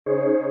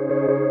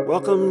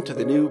Welcome to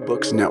the New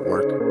Books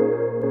Network.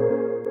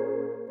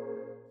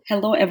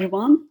 Hello,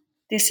 everyone.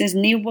 This is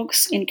New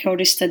Books in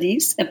Kurdish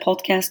Studies, a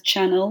podcast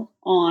channel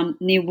on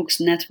New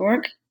Books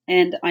Network,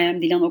 and I am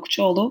Dilan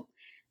Okçuoğlu,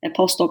 a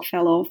postdoc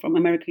fellow from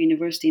American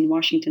University in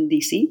Washington,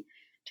 D.C.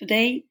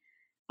 Today,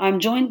 I'm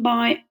joined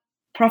by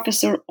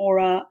Professor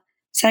Ora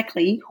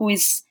Sackley, who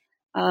is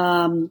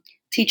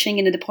teaching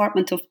in the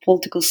Department of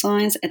Political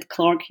Science at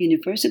Clark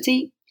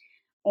University.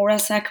 Ora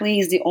Sackley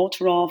is the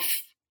author of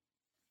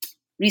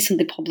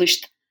recently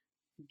published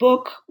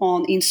book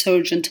on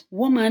insurgent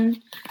women,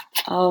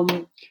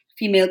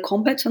 female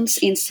combatants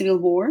in civil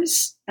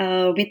wars,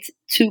 with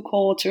two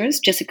co-authors,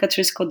 Jessica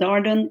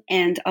Trisco-Darden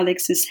and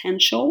Alexis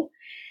Henshaw.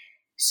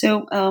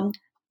 So,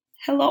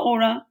 hello,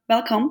 Ora.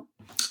 Welcome.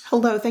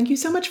 Hello. Thank you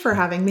so much for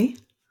having me.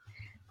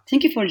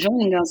 Thank you for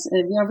joining us.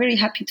 We are very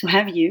happy to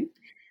have you.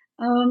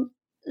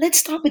 Let's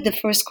start with the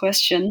first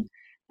question.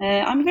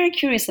 I'm very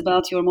curious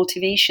about your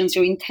motivations,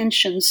 your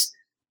intentions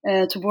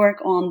to work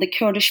on the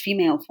Kurdish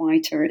female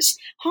fighters.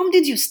 How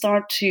did you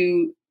start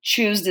to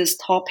choose this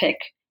topic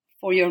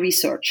for your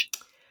research?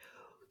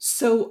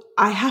 So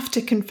I have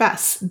to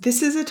confess,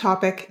 this is a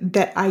topic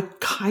that I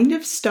kind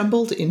of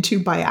stumbled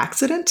into by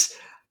accident,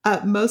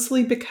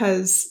 mostly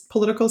because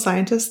political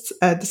scientists,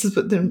 this is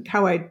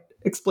how I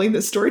explain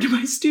this story to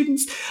my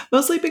students,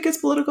 mostly because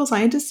political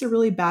scientists are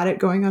really bad at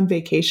going on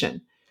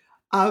vacation.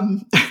 A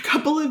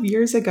couple of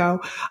years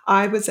ago,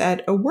 I was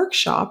at a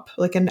workshop,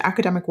 like an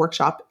academic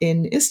workshop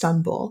in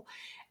Istanbul,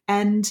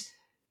 and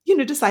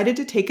decided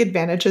to take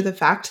advantage of the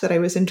fact that I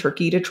was in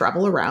Turkey to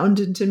travel around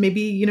and to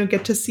maybe,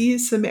 get to see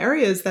some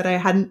areas that I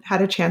hadn't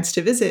had a chance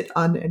to visit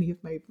on any of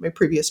my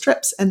previous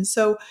trips. And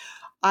so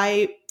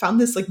I found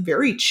this like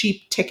very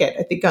cheap ticket,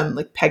 I think on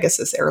like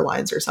Pegasus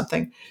Airlines or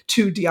something,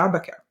 to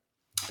Diyarbakir.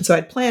 So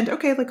I'd planned,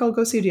 okay, like I'll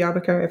go see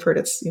Diyarbakir. I've heard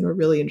it's, a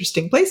really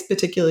interesting place,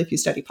 particularly if you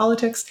study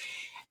politics.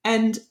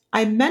 And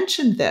I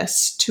mentioned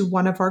this to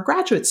one of our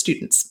graduate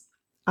students,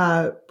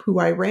 who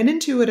I ran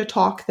into at a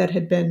talk that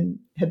had been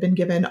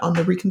given on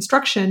the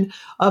reconstruction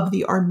of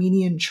the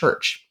Armenian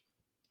church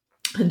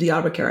in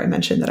Diyarbakir. I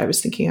mentioned that I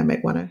was thinking I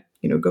might want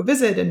to, go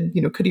visit,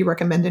 and could he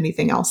recommend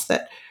anything else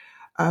that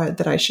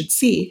I should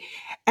see?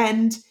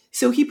 And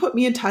so he put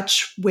me in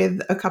touch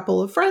with a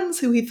couple of friends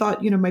who he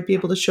thought, might be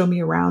able to show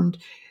me around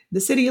the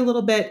city a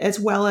little bit,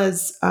 as well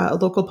as a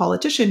local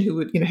politician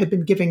who had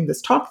been giving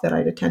this talk that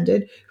I'd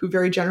attended, who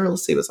very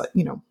generously was like,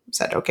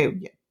 said, okay,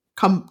 yeah,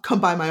 come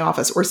by my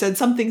office, or said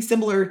something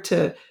similar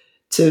to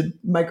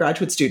my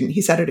graduate student.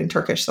 He said it in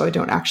Turkish, so I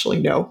don't actually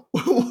know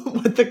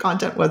what the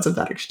content was of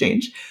that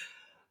exchange.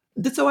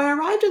 So I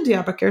arrived in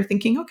Diyarbakir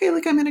thinking, okay,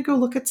 like I'm going to go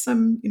look at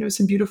some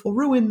beautiful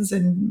ruins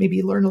and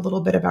maybe learn a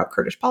little bit about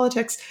Kurdish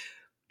politics.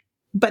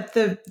 But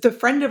the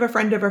friend of a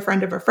friend of a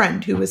friend of a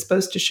friend who was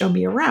supposed to show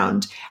me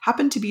around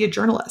happened to be a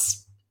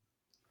journalist.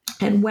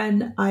 And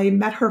when I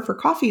met her for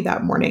coffee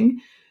that morning,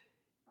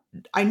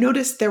 I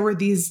noticed there were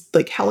these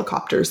like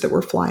helicopters that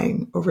were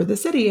flying over the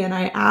city. And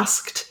I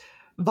asked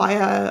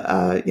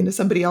via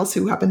somebody else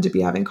who happened to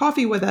be having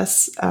coffee with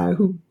us,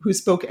 who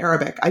spoke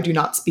Arabic. I do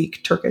not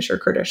speak Turkish or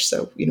Kurdish,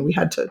 so we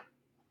had to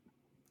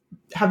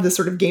have this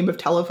sort of game of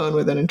telephone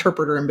with an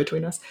interpreter in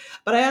between us.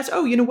 But I asked,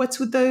 what's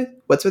with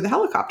the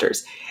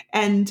helicopters?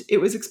 And it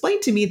was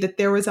explained to me that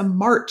there was a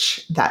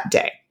march that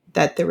day,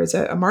 that there was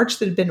a march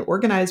that had been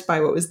organized by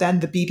what was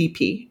then the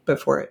BDP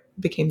before it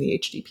became the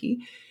HDP,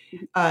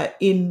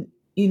 in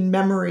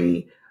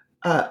memory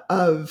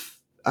of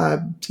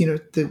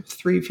the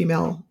three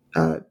female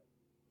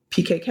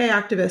PKK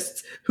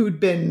activists who'd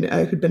been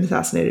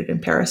assassinated in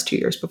Paris 2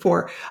 years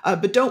before.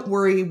 But don't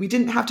worry, we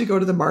didn't have to go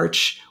to the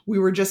march. We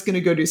were just going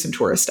to go do some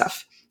tourist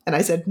stuff. And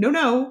I said,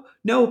 no,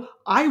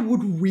 I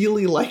would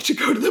really like to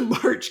go to the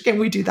march. Can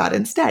we do that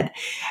instead?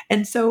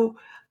 And so,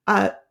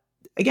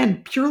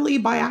 again, purely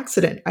by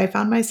accident, I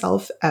found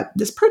myself at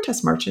this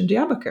protest march in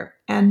Diyarbakir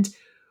and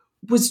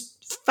was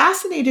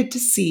fascinated to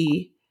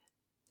see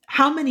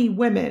how many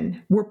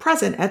women were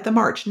present at the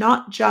march,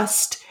 not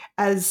just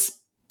as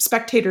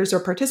spectators or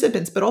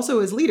participants, but also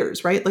as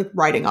leaders, right? Like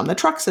riding on the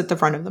trucks at the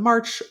front of the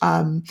march,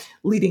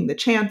 leading the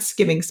chants,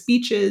 giving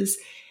speeches.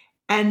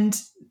 And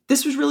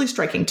this was really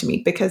striking to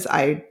me because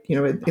I,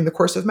 in the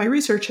course of my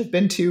research, have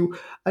been to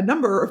a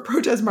number of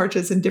protest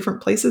marches in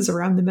different places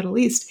around the Middle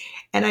East.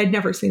 And I'd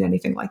never seen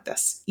anything like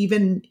this,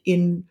 even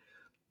in,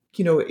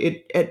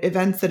 at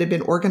events that had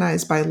been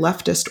organized by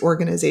leftist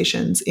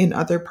organizations in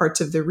other parts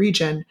of the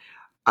region.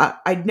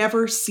 I'd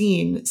never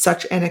seen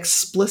such an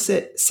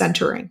explicit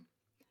centering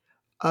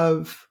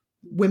of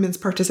women's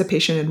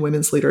participation and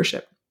women's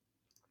leadership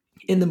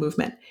in the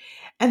movement.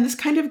 And this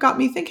kind of got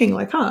me thinking,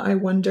 like, I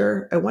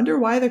wonder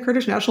why the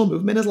Kurdish national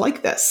movement is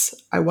like this.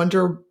 I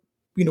wonder,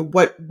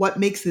 what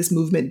makes this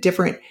movement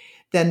different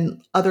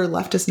than other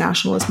leftist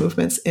nationalist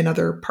movements in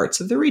other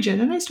parts of the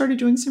region. And I started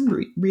doing some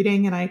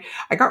reading, and I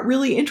got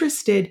really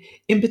interested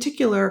in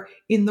particular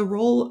in the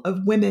role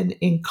of women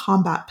in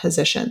combat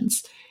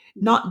positions,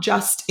 not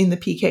just in the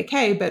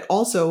PKK, but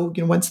also,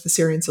 once the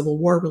Syrian civil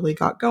war really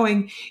got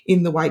going,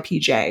 in the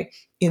YPJ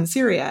in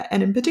Syria.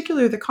 And in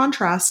particular, the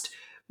contrast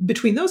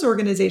between those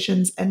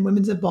organizations and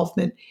women's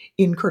involvement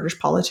in Kurdish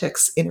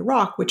politics in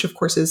Iraq, which of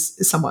course is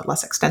somewhat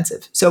less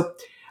extensive. So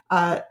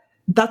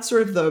that's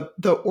sort of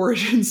the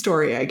origin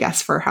story, I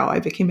guess, for how I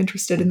became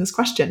interested in this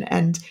question.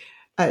 And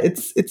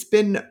it's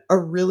been a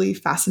really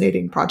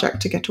fascinating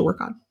project to get to work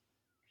on.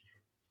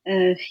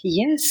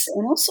 Yes,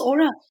 and also,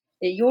 Ora,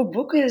 your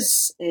book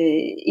is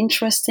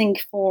interesting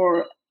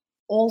for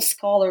all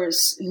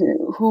scholars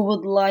who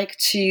would like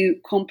to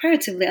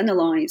comparatively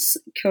analyze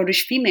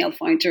Kurdish female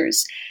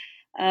fighters.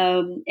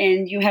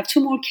 And you have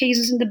two more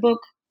cases in the book,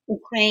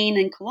 Ukraine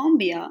and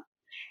Colombia.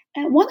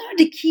 And what are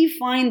the key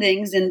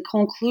findings and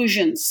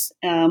conclusions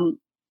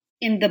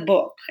in the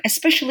book,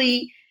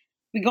 especially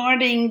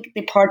regarding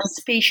the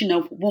participation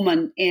of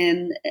women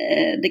in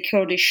the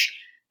Kurdish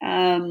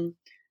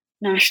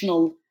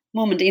national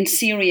movement in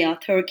Syria,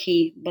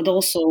 Turkey, but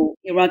also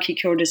Iraqi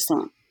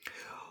Kurdistan?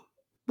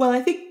 Well,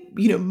 I think,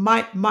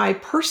 my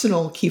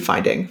personal key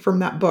finding from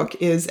that book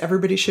is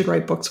everybody should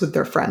write books with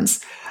their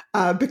friends,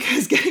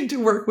 because getting to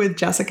work with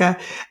Jessica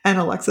and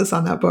Alexis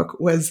on that book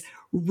was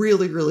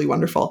really, really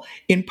wonderful,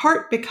 in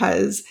part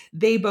because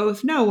they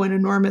both know an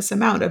enormous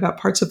amount about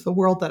parts of the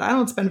world that I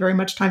don't spend very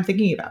much time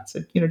thinking about.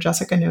 So,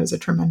 Jessica knows a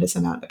tremendous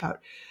amount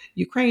about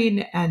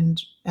Ukraine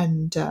and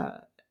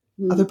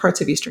other parts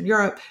of Eastern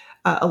Europe.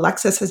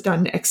 Alexis has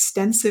done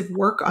extensive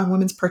work on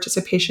women's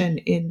participation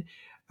in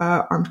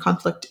armed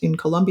conflict in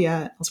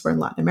Colombia, elsewhere in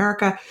Latin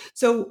America.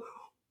 So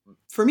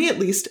for me, at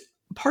least,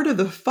 part of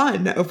the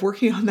fun of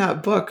working on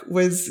that book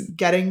was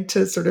getting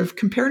to sort of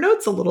compare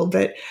notes a little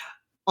bit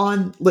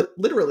on,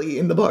 literally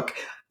in the book,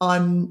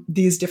 on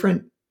these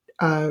different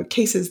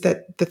cases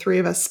that the three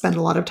of us spend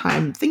a lot of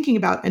time thinking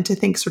about, and to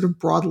think sort of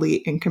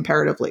broadly and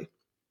comparatively.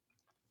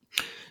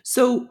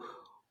 So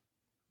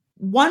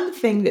one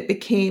thing that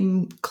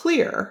became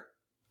clear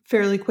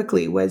fairly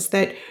quickly was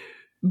that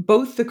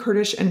both the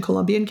Kurdish and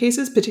Colombian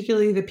cases,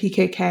 particularly the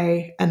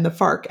PKK and the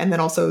FARC, and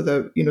then also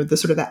the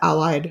sort of the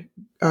allied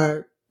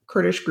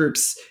Kurdish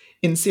groups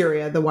in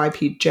Syria, the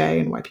YPJ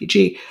and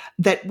YPG,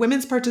 that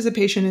women's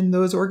participation in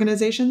those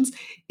organizations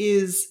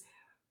is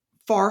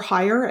far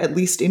higher, at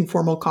least in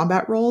formal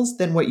combat roles,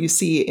 than what you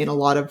see in a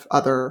lot of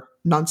other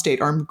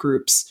non-state armed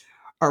groups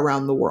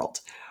around the world,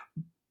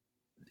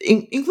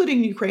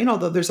 including Ukraine,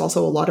 although there's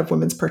also a lot of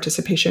women's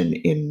participation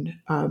in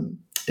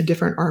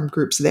different armed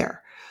groups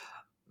there.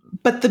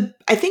 But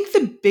I think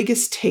the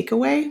biggest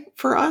takeaway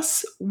for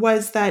us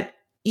was that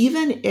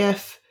even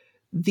if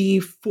the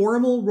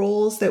formal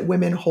roles that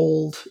women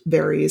hold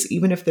varies,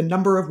 even if the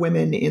number of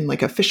women in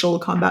like official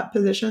combat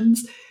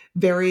positions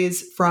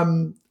varies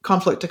from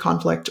conflict to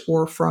conflict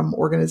or from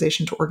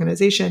organization to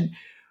organization,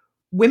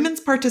 women's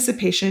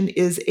participation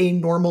is a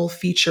normal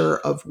feature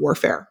of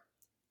warfare,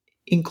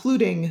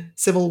 including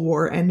civil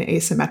war and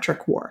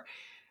asymmetric war.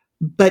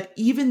 But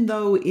even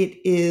though it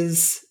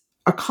is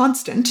a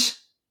constant,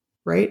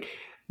 right,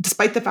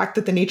 despite the fact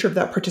that the nature of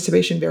that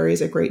participation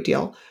varies a great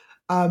deal,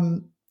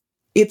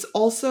 it's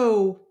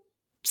also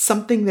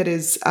something that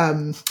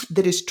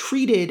is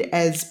treated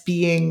as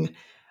being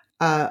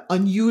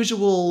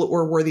unusual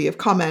or worthy of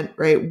comment,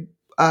 right?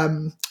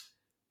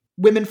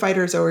 Women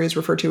fighters are always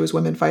referred to as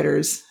women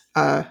fighters.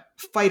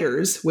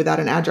 Fighters,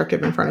 without an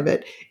adjective in front of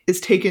it, is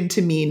taken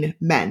to mean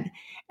men.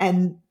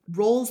 And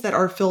roles that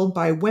are filled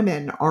by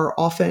women are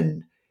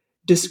often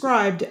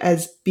described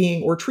as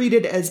being, or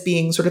treated as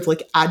being, sort of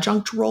like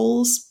adjunct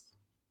roles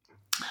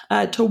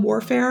to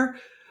warfare.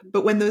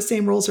 But when those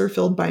same roles are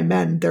filled by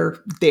men,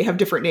 they have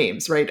different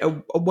names, right?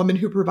 A woman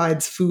who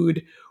provides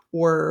food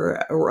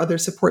or other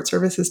support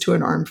services to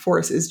an armed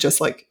force is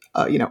just like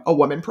a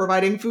woman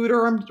providing food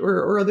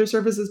or other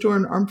services to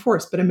an armed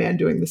force, but a man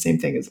doing the same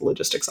thing as a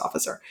logistics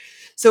officer.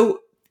 So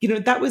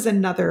that was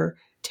another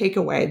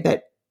takeaway,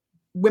 that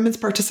women's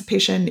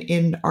participation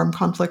in armed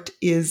conflict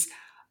is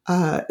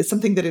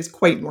something that is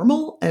quite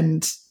normal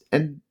and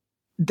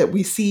that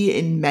we see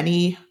in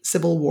many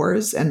civil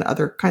wars and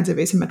other kinds of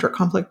asymmetric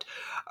conflict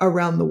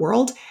around the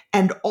world.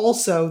 And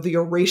also the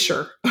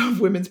erasure of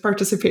women's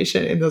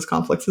participation in those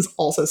conflicts is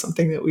also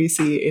something that we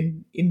see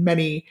in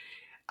many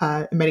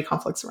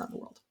conflicts around the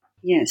world.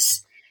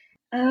 Yes.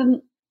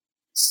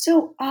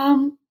 So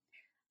I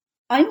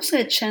also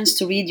had a chance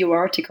to read your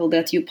article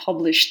that you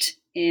published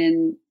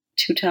in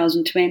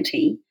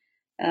 2020.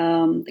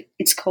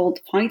 It's called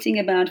Fighting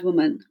About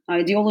Women,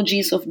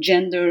 Ideologies of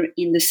Gender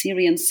in the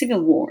Syrian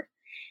Civil War.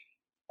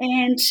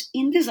 And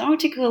in this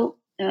article,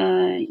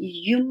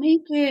 you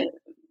make a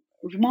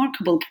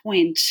remarkable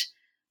point,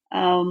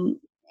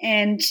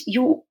 and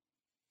you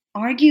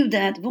argue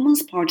that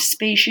women's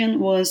participation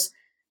was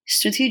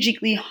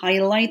strategically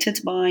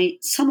highlighted by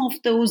some of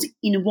those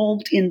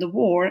involved in the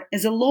war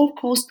as a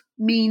low-cost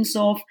means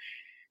of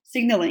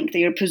signaling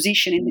their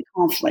position in the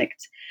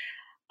conflict.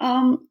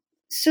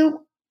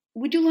 So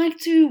would you like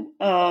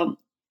to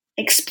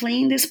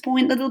explain this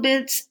point a little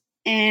bit?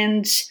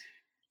 And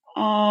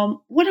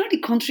what are the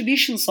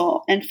contributions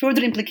of and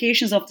further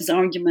implications of this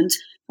argument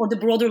for the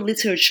broader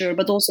literature,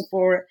 but also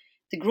for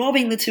the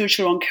growing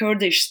literature on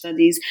Kurdish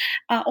studies?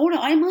 Ora,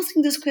 I'm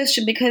asking this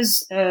question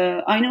because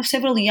I know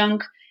several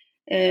young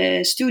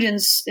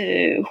students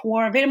who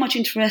are very much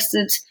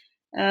interested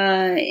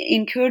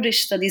in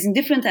Kurdish studies, in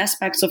different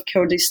aspects of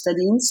Kurdish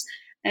studies.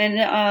 And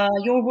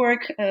your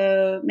work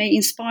may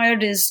inspire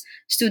these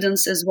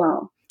students as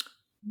well.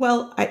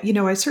 Well,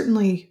 I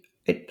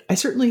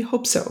certainly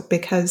hope so,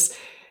 because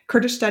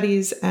Kurdish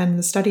studies and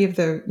the study of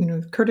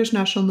the Kurdish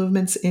national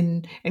movements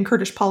and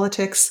Kurdish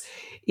politics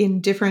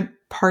in different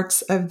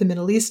parts of the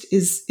Middle East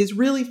is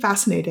really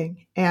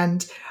fascinating,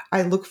 and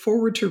I look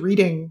forward to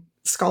reading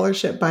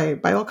scholarship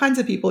by all kinds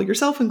of people,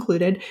 yourself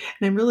included,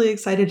 and I'm really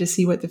excited to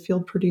see what the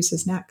field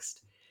produces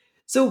next.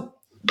 So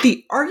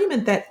the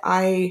argument that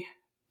I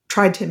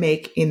tried to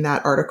make in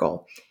that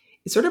article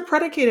is sort of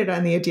predicated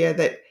on the idea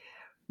that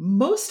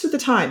most of the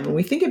time, when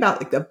we think about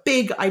like the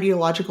big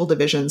ideological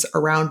divisions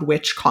around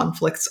which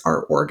conflicts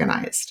are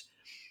organized,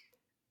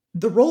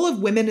 the role of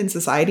women in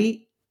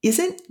society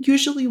isn't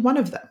usually one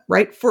of them,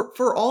 right?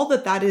 For all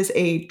that is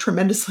a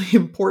tremendously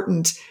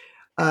important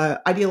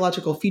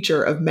ideological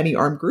feature of many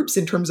armed groups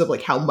in terms of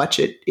like how much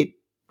it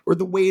or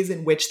the ways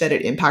in which that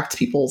it impacts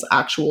people's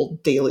actual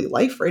daily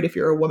life, right? If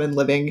you're a woman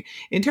living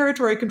in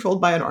territory controlled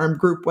by an armed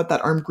group, what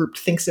that armed group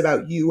thinks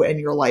about you and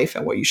your life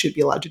and what you should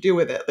be allowed to do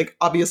with it. Like,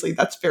 obviously,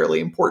 that's fairly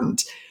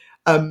important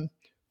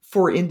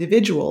for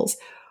individuals.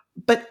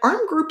 But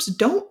armed groups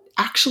don't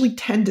actually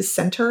tend to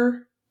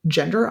center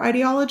gender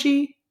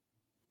ideology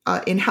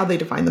in how they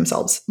define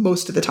themselves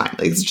most of the time.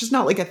 Like, it's just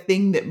not like a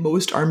thing that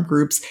most armed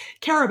groups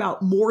care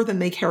about more than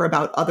they care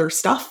about other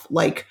stuff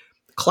like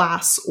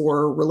class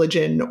or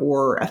religion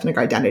or ethnic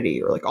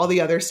identity or like all the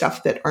other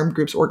stuff that armed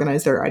groups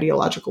organize their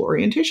ideological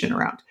orientation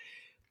around.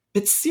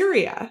 But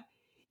Syria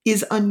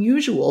is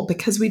unusual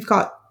because we've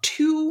got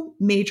two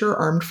major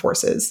armed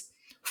forces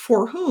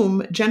for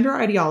whom gender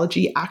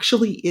ideology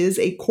actually is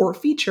a core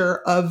feature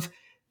of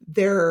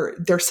their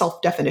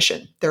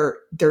self-definition,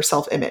 their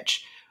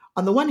self-image.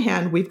 On the one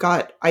hand, we've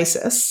got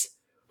ISIS,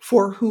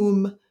 for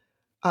whom,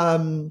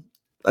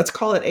 let's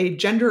call it a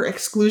gender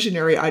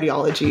exclusionary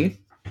ideology,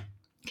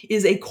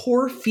 is a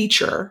core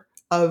feature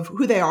of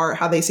who they are,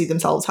 how they see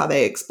themselves, how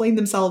they explain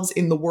themselves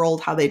in the world,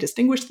 how they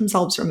distinguish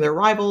themselves from their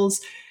rivals.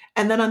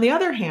 And then on the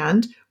other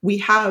hand, we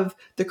have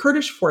the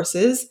Kurdish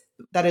forces,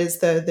 that is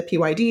the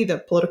PYD, the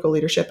political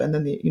leadership, and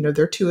then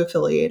their two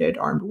affiliated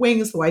armed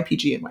wings, the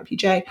YPG and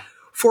YPJ,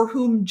 for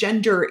whom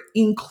gender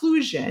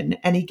inclusion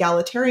and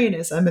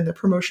egalitarianism and the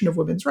promotion of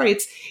women's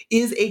rights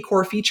is a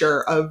core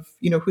feature of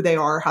who they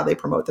are, how they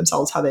promote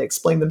themselves, how they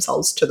explain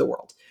themselves to the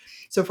world.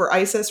 So for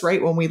ISIS,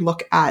 right, when we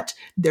look at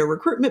their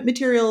recruitment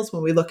materials,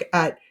 when we look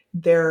at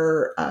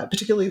their,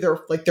 particularly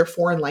their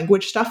foreign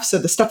language stuff, so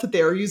the stuff that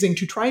they are using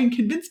to try and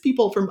convince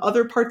people from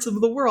other parts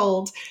of the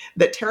world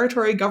that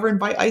territory governed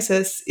by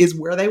ISIS is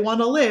where they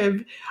want to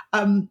live,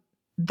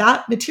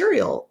 that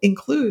material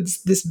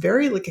includes this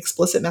very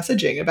explicit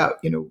messaging about,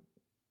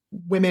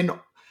 women,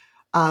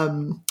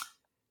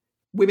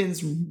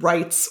 women's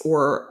rights,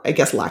 or I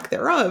guess lack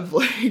thereof,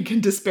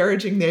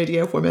 disparaging the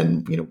idea of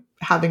women,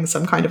 having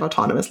some kind of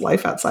autonomous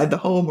life outside the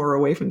home or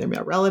away from their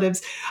male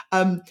relatives.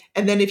 And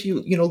then if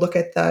you look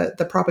at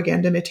the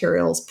propaganda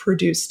materials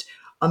produced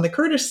on the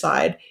Kurdish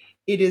side,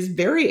 it is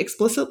very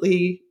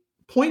explicitly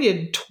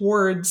pointed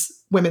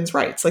towards women's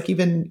rights. Like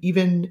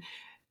even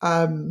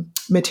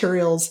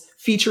materials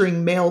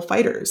featuring male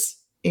fighters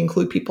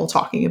include people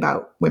talking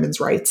about women's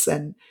rights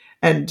and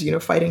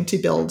fighting to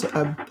build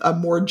a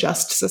more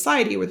just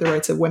society where the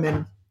rights of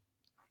women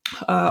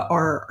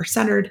are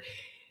centered.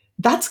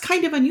 That's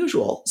kind of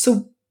unusual.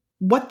 So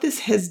what this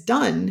has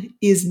done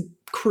is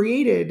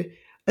created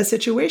a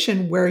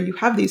situation where you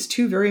have these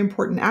two very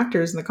important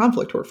actors in the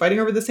conflict who are fighting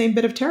over the same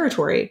bit of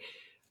territory,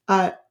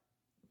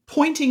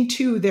 pointing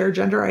to their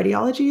gender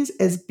ideologies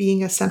as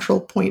being a central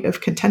point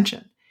of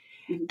contention.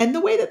 And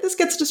the way that this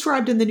gets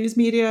described in the news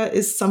media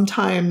is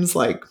sometimes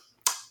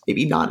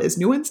maybe not as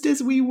nuanced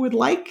as we would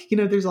like.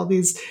 There's all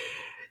these,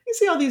 you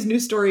see all these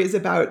news stories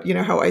about,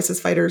 how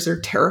ISIS fighters are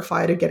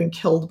terrified of getting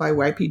killed by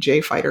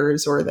YPJ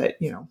fighters, or that,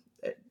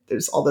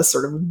 there's all this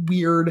sort of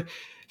weird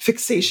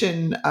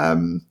fixation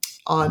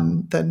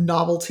on the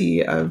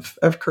novelty of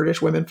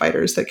Kurdish women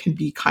fighters that can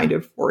be kind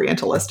of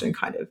Orientalist and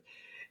kind of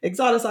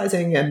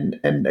exoticizing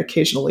and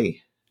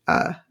occasionally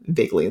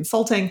vaguely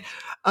insulting.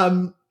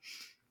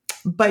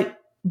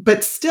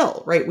 But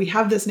still, right, we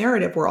have this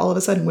narrative where all of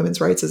a sudden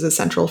women's rights is a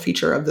central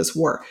feature of this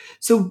war.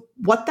 So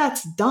what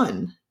that's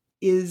done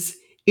is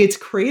it's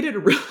created a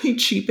really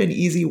cheap and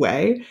easy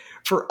way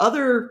for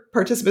other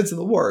participants in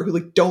the war who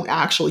don't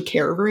actually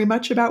care very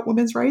much about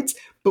women's rights,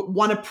 but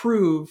want to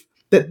prove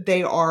that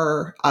they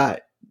are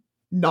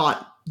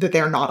not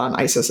on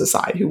ISIS's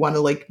side, who want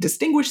to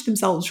distinguish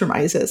themselves from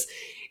ISIS.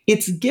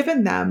 It's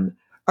given them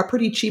a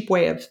pretty cheap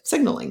way of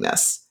signaling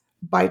this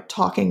by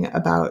talking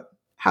about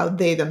how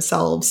they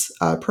themselves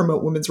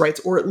promote women's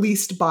rights, or at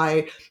least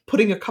by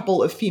putting a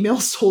couple of female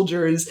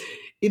soldiers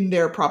in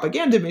their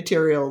propaganda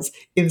materials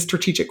in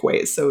strategic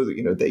ways. So, the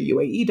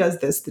UAE does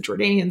this, the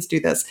Jordanians do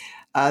this,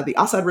 the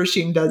Assad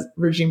regime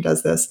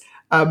does this,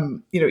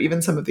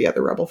 even some of the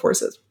other rebel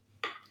forces.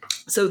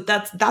 So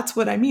that's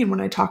what I mean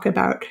when I talk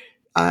about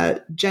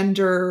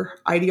gender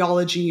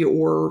ideology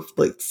or,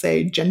 let's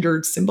say,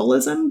 gendered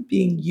symbolism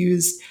being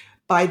used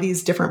by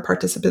these different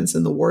participants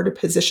in the war to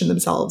position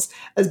themselves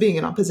as being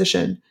in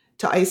opposition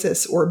to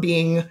ISIS or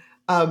being,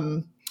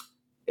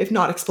 if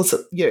not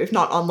explicit, if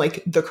not on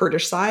like the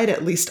Kurdish side,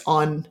 at least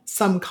on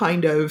some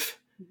kind of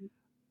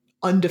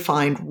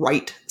undefined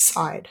right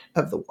side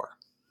of the war.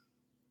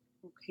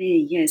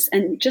 Okay, yes.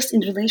 And just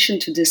in relation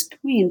to this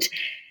point,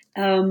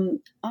 I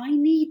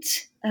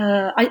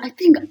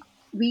think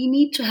we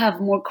need to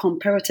have more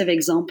comparative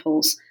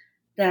examples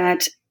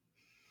that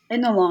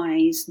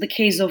analyze the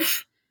case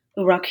of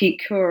Iraqi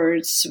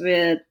Kurds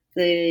with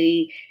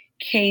the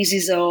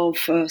cases of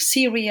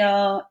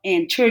Syria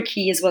and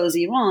Turkey as well as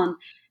Iran.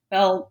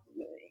 Well,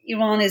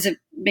 Iran is a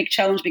big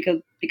challenge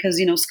because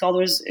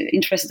scholars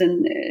interested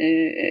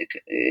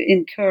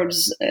in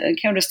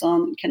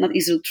Kurdistan cannot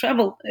easily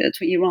travel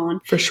to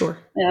Iran. For sure.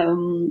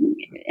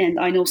 And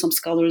I know some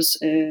scholars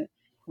who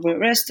were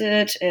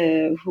arrested,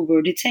 who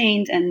were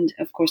detained, and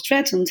of course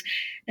threatened.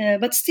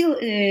 But still,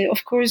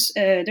 of course,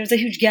 there's a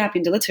huge gap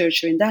in the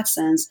literature in that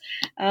sense.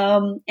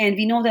 And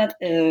we know that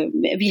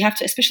we have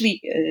to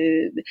especially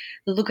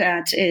look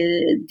at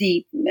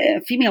the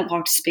female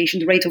participation,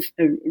 the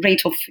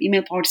rate of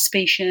female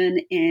participation,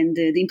 and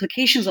the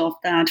implications of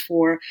that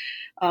for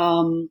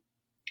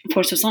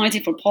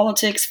society, for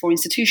politics, for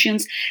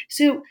institutions.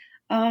 So,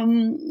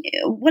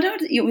 what are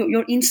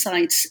your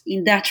insights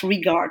in that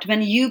regard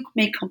when you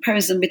make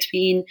comparison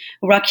between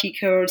Iraqi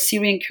Kurds,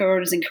 Syrian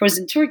Kurds, and Kurds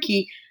in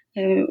Turkey?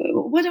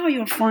 What are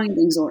your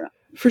findings, Zora?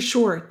 For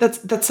sure,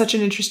 that's such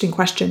an interesting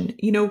question.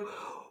 So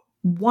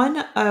when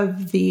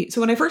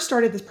I first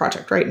started this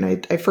project, right,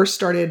 and I first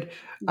started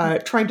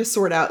trying to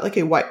sort out, like,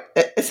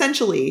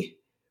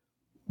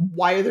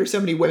 why are there so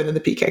many women in the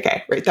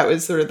PKK, right? That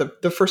was sort of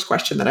the first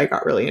question that I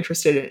got really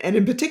interested in, and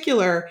in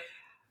particular,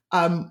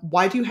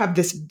 why do you have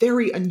this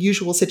very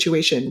unusual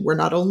situation where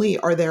not only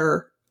are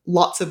there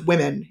lots of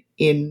women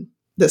in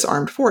this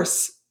armed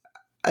force,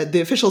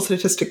 the official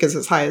statistic is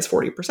as high as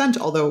 40%,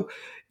 although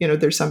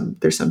there's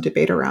some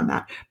debate around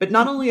that. But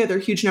not only are there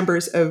huge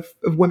numbers of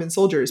women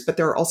soldiers, but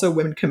there are also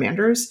women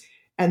commanders.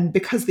 And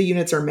because the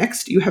units are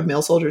mixed, you have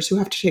male soldiers who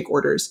have to take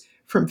orders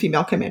from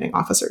female commanding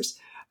officers.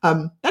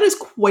 That is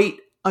quite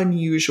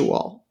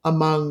unusual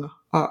among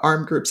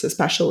armed groups,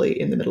 especially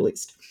in the Middle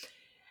East.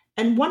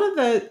 And one of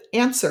the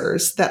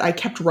answers that I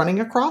kept running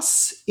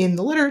across in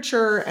the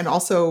literature, and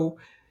also,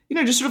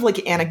 just sort of like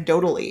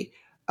anecdotally,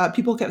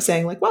 people kept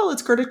saying, like, well,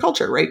 it's Kurdish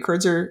culture, right?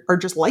 Kurds are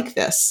just like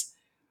this.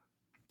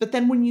 But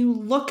then when you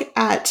look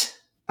at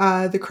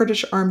the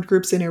Kurdish armed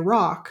groups in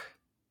Iraq,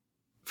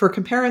 for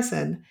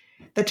comparison,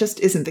 that just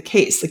isn't the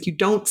case. Like, you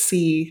don't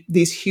see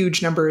these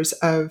huge numbers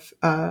of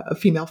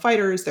female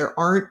fighters. There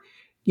aren't,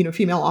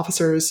 female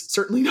officers,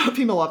 certainly not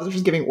female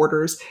officers giving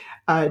orders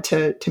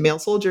to male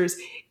soldiers.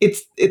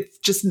 It's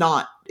just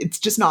not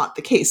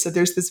the case. So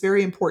there's this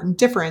very important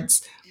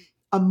difference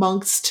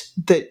amongst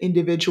the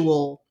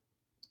individual,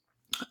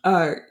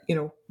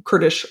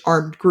 Kurdish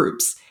armed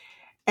groups.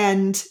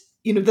 And,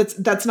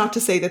 that's not to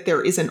say that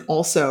there isn't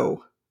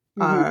also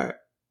an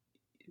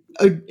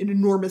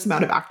enormous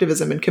amount of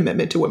activism and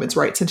commitment to women's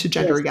rights and to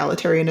gender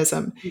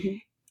egalitarianism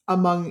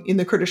in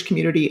the Kurdish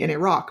community in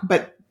Iraq.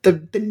 But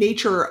the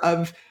nature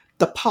of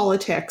the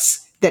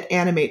politics that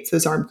animates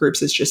those armed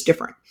groups is just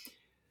different.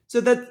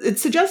 So that it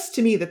suggests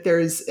to me that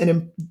there's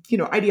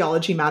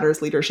ideology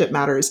matters, leadership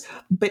matters,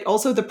 but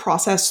also the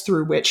process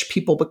through which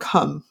people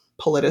become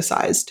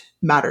politicized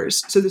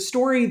matters. So the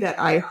story that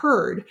I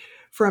heard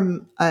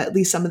from at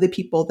least some of the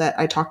people that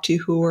I talked to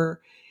who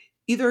were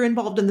either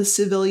involved in the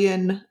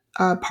civilian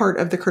part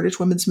of the Kurdish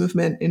women's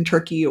movement in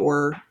Turkey,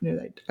 or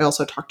I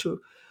also talked to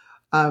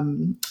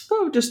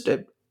just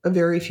a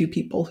very few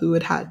people who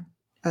had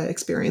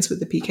experience with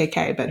the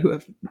PKK, but who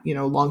have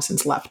long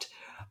since left.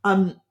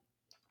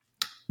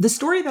 The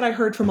story that I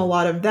heard from a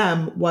lot of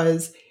them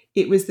was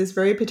it was this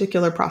very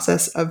particular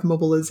process of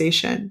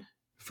mobilization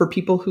for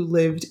people who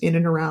lived in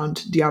and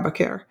around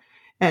Diyarbakir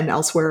and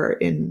elsewhere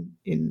in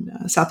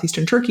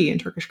southeastern Turkey and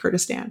Turkish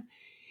Kurdistan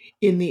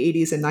in the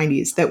 80s and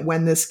 90s, that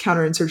when this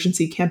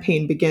counterinsurgency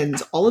campaign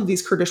begins, all of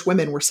these Kurdish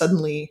women were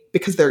suddenly,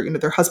 because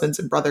their husbands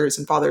and brothers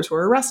and fathers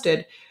were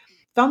arrested,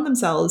 found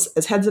themselves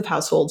as heads of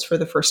households for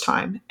the first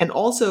time. And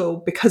also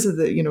because of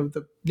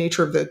the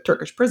nature of the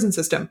Turkish prison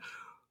system,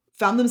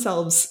 found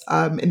themselves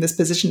in this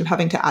position of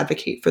having to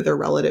advocate for their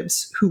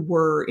relatives who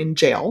were in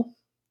jail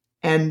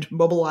and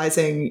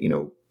mobilizing,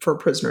 for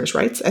prisoners'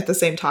 rights. At the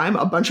same time,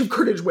 a bunch of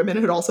Kurdish women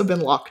had also been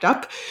locked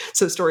up.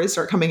 So stories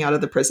start coming out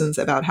of the prisons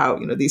about how,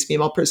 these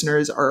female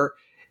prisoners are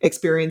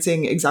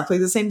experiencing exactly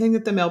the same thing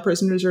that the male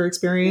prisoners are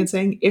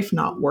experiencing, if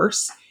not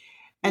worse.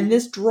 And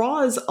this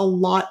draws a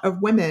lot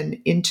of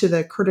women into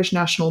the Kurdish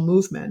national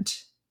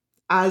movement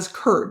as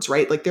Kurds,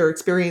 right? Like, they're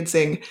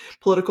experiencing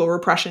political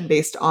repression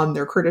based on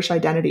their Kurdish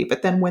identity.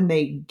 But then when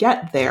they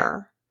get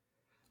there,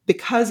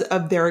 because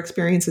of their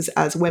experiences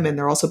as women,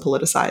 they're also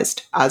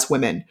politicized as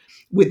women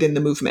within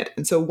the movement.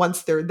 And so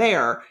once they're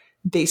there,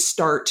 they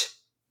start,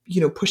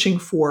 pushing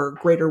for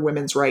greater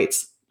women's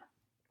rights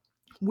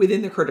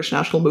within the Kurdish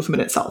national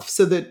movement itself.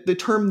 So the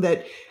term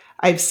that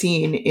I've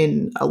seen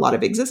in a lot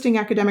of existing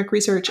academic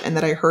research and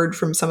that I heard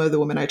from some of the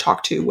women I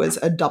talked to was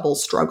a double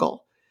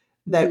struggle,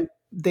 that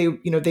they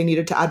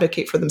needed to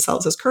advocate for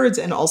themselves as Kurds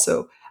and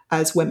also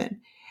as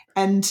women.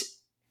 And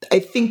I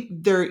think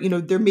there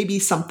may be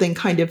something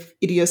kind of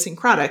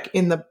idiosyncratic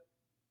in the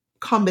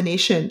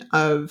combination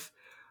of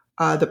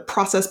the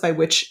process by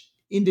which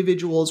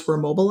individuals were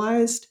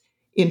mobilized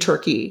in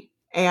Turkey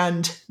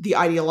and the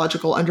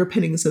ideological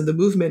underpinnings of the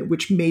movement,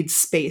 which made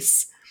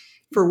space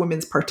for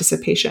women's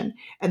participation.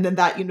 And then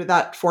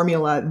that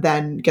formula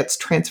then gets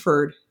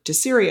transferred to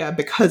Syria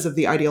because of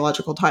the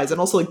ideological ties and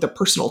also like the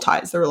personal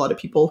ties. There are a lot of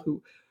people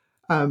who,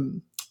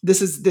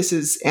 this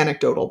is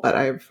anecdotal, but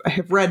I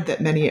have read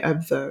that many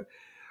of the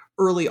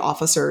early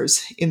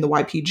officers in the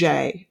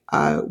YPJ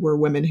were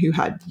women who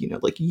had,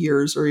 like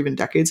years or even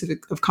decades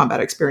of combat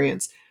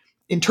experience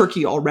in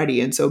Turkey already.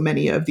 And so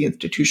many of the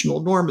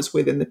institutional norms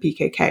within the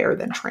PKK are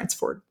then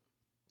transferred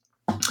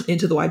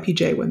into the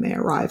YPJ when they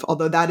arrive.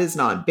 Although that is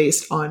not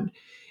based on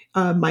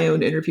my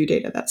own interview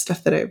data. That's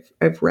stuff that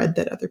I've read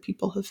that other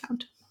people have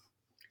found.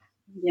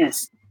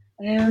 Yes.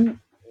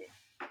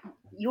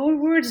 Your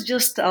words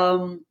just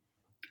brought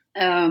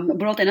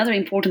another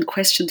important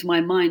question to my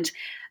mind.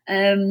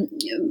 When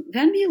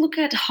we look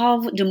at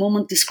how the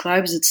moment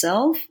describes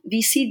itself,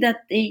 we see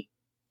that they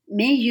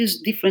may use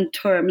different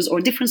terms,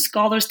 or different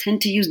scholars tend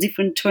to use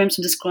different terms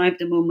to describe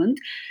the moment.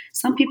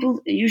 Some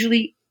people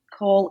usually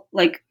call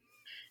like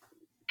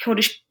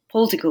Kurdish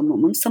political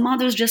movement. Some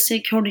others just say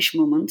Kurdish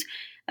movement.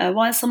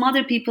 While some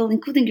other people,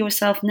 including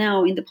yourself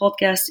now in the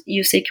podcast,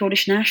 you say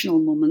Kurdish national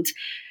movement.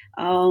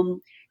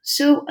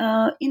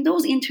 So in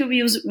those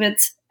interviews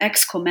with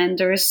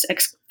ex-commanders,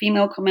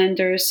 ex-female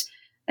commanders,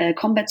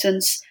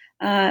 combatants,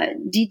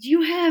 did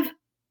you have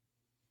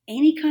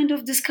any kind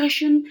of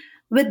discussion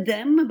with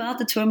them about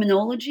the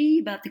terminology,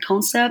 about the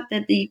concept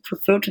that they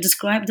prefer to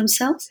describe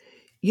themselves?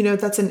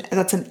 That's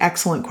an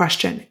excellent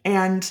question.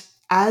 And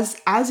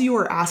as you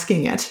are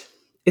asking it,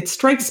 it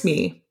strikes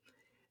me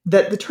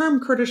that the term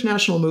Kurdish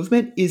national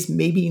movement is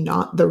maybe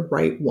not the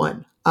right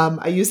one.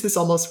 I use this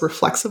almost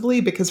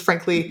reflexively because,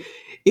 frankly,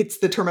 it's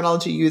the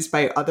terminology used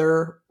by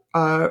other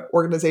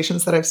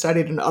organizations that I've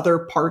studied in other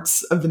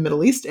parts of the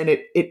Middle East, and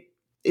it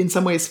in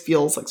some ways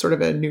feels like sort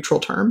of a neutral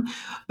term.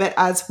 But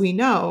as we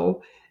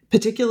know,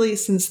 particularly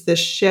since the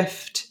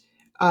shift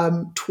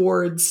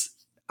towards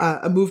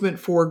a movement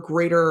for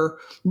greater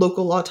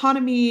local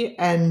autonomy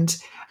and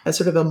a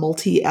sort of a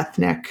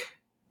multi-ethnic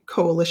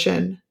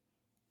coalition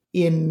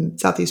in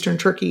southeastern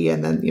Turkey,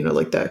 and then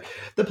like the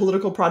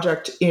political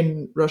project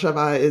in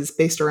Rojava is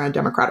based around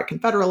democratic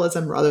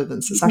confederalism rather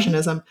than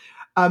secessionism.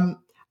 I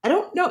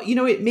don't know.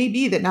 It may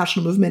be that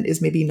national movement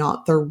is maybe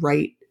not the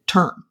right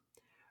term,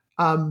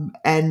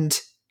 and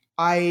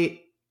I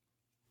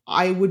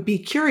would be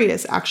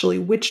curious actually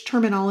which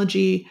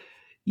terminology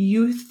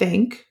you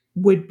think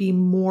would be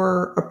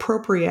more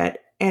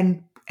appropriate,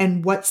 and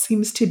what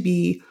seems to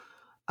be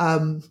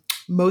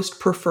most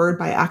preferred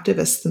by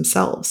activists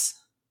themselves.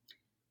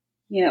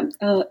 Yeah,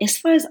 as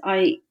far as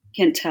I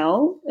can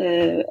tell,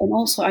 and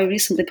also I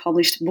recently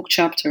published a book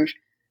chapter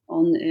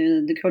on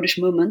the Kurdish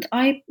movement.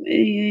 I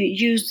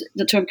used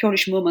the term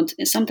Kurdish movement,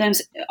 and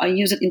sometimes I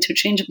use it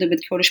interchangeably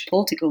with Kurdish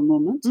political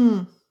movement.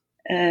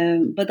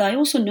 But I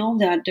also know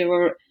that there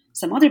are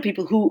some other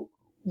people who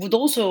would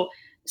also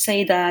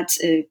say that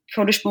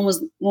Kurdish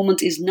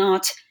movement is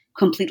not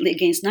completely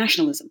against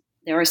nationalism.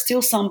 There are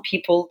still some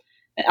people,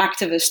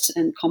 activists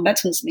and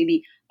combatants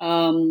maybe,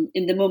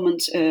 in the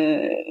movement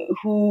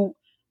who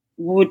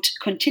would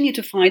continue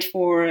to fight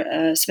for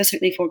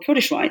specifically for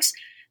Kurdish rights.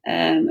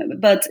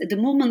 But the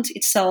movement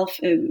itself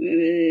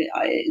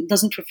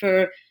doesn't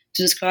prefer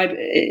to describe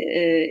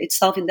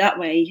itself in that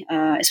way,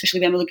 especially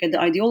when we look at the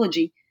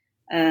ideology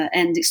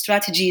and the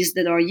strategies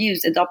that are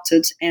used,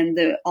 adopted, and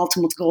the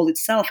ultimate goal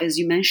itself, as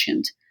you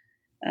mentioned.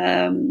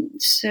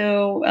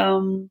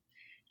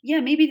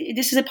 Maybe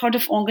this is a part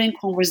of ongoing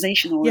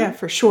conversation. Yeah,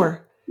 for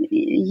sure.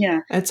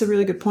 Yeah. That's a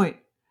really good point.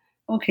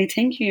 Okay,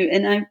 thank you.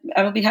 And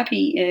I will be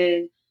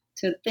happy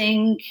to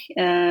think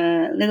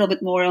a little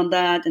bit more on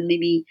that and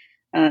maybe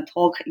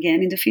talk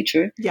again in the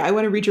future. Yeah, I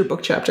want to read your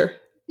book chapter.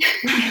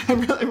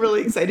 I'm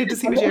really excited to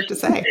see what you have to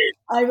say.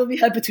 I will be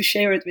happy to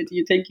share it with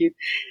you. Thank you.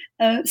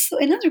 So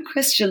another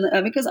question,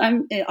 because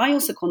I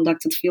also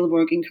conducted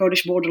fieldwork in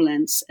Kurdish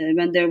borderlands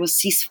when there was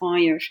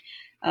ceasefire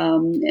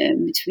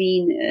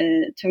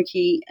between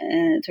Turkish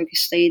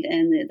state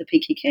and the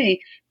PKK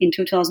in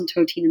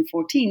 2013 and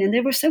 14. And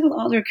there were several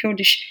other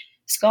Kurdish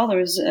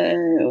scholars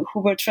who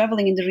were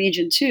traveling in the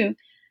region too.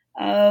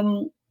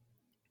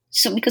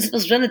 So because it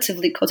was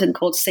relatively quote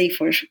unquote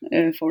safer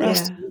for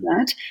us to do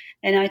that.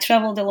 And I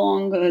traveled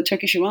along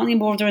Turkish-Iranian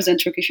borders and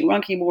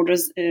Turkish-Iraqi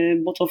borders,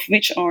 both of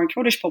which are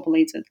Kurdish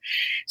populated.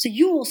 So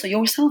you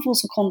yourself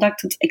also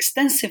conducted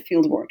extensive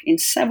fieldwork in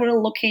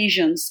several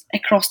locations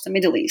across the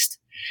Middle East.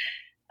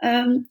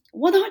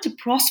 What are the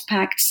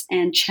prospects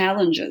and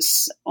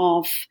challenges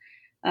of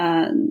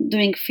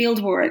doing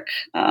fieldwork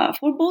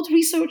for both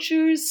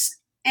researchers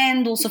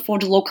and also for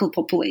the local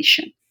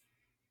population?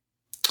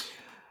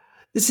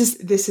 This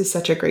is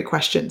such a great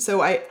question.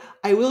 So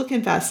I will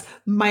confess,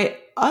 my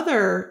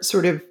other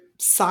sort of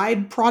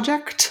side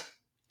project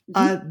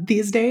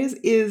these days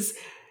is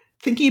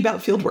thinking about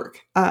fieldwork.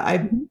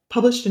 I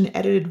published an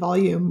edited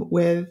volume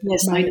with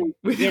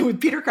with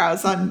Peter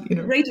Krause on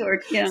great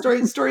work,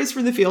 stories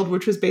from the field,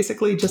 which was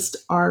basically just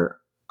our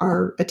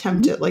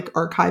attempt at like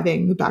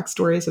archiving the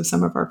backstories of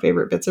some of our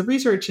favorite bits of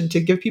research, and to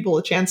give people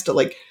a chance to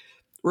like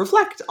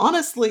reflect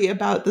honestly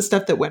about the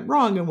stuff that went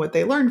wrong and what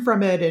they learned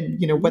from it,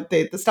 and what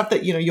the stuff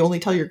that you only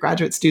tell your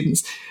graduate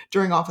students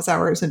during office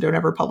hours and don't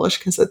ever publish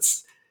because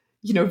it's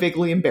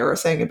vaguely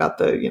embarrassing about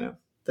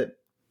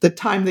the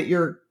time that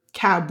your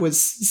cab was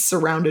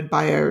surrounded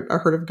by a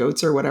herd of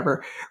goats or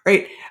whatever,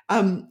 right?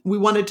 We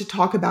wanted to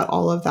talk about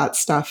all of that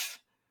stuff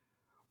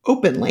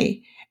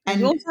openly.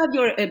 And you also have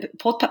your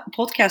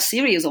podcast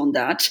series on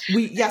that.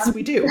 Yes,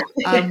 we do.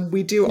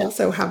 We do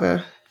also have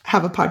a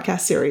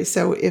podcast series.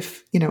 So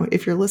if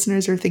your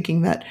listeners are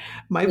thinking that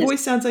my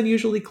voice sounds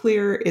unusually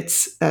clear,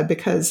 it's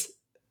because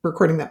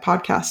recording that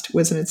podcast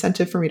was an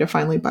incentive for me to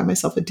finally buy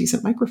myself a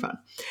decent microphone.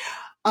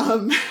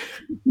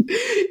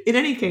 In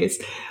any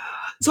case,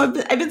 so I've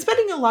been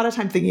spending a lot of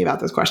time thinking about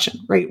this question,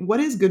 right? What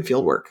is good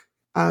field work?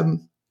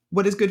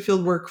 What is good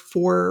field work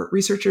for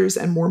researchers?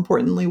 And more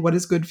importantly, what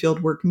does good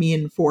field work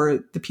mean for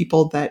the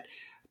people that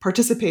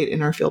participate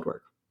in our field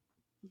work?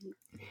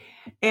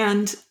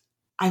 And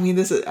I mean,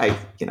 this is, I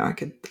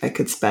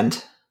could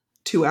spend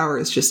 2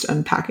 hours just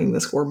unpacking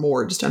this, or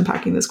more, just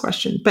unpacking this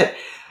question. But,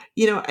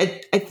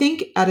 I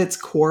think at its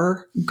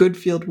core, good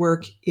field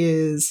work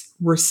is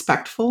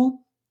respectful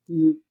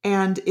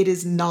and it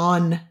is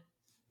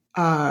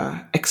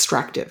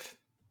extractive,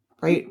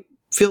 right?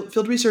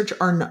 Field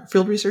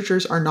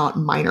researchers are not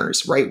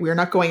miners, right? We're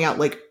not going out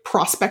like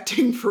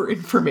prospecting for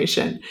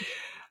information.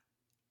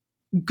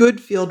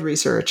 Good field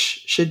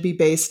research should be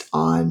based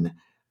on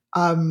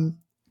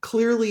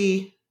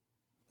clearly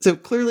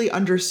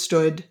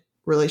understood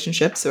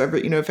relationships. So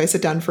if I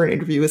sit down for an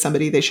interview with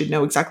somebody, they should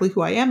know exactly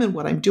who I am and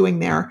what I'm doing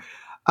there.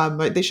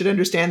 They should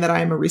understand that I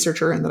am a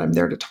researcher and that I'm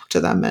there to talk to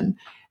them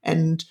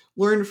and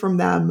learn from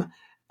them,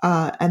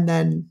 and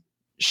then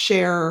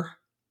share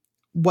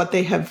what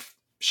they have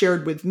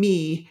shared with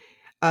me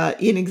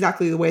in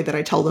exactly the way that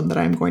I tell them that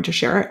I'm going to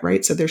share it,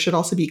 right? So there should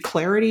also be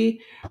clarity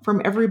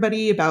from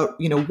everybody about,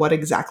 what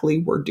exactly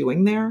we're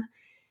doing there.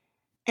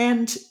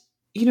 And,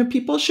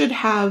 people should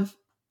have,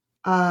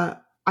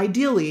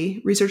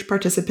 ideally, research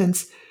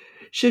participants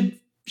should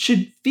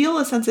feel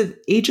a sense of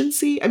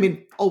agency. I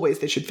mean, always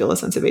they should feel a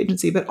sense of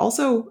agency, but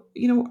also,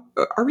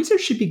 our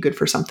research should be good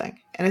for something.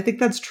 And I think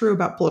that's true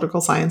about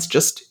political science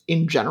just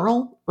in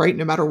general, right?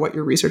 No matter what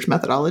your research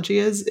methodology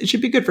is, it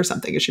should be good for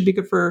something. It should be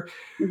good for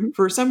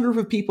some group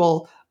of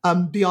people,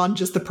 beyond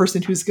just the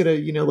person who's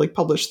going to,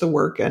 publish the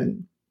work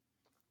and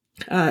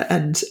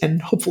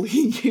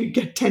hopefully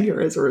get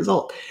tenure as a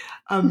result.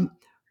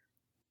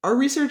 Our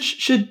research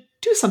should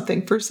do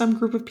something for some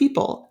group of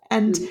people.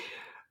 And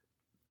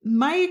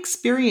my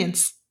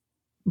experience,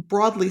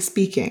 broadly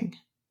speaking,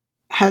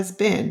 has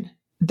been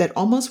that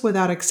almost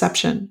without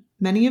exception,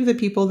 many of the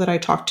people that I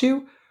talk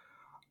to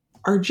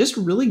are just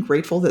really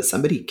grateful that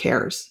somebody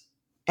cares.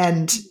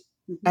 And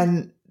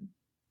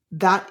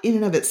that in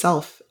and of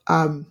itself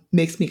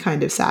makes me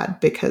kind of sad,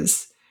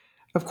 because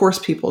of course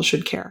people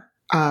should care.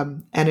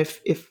 And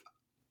if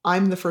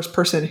I'm the first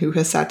person who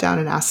has sat down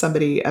and asked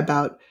somebody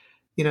about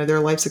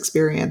their life's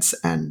experience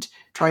and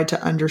tried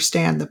to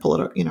understand the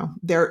political,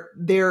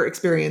 their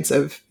experience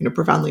of,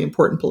 profoundly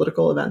important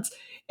political events,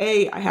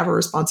 I have a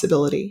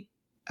responsibility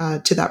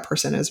to that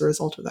person as a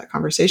result of that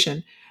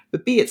conversation.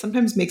 But B, it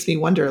sometimes makes me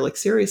wonder, like,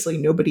 seriously,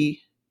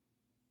 nobody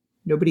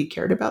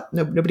cared about,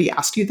 nobody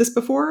asked you this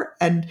before.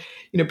 And,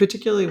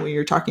 particularly when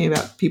you're talking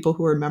about people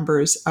who are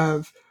members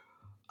of,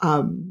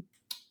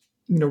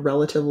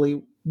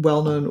 relatively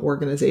well-known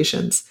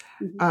organizations,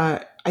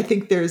 I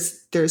think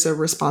there's a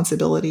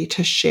responsibility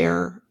to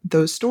share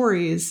those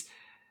stories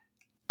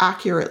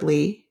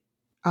accurately,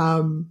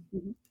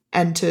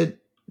 and to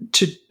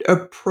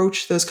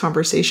approach those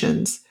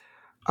conversations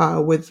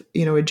with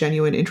a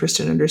genuine interest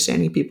in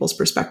understanding people's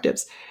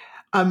perspectives.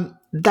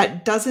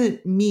 That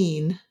doesn't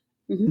mean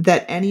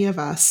that any of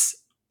us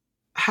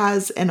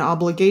has an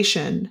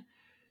obligation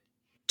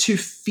to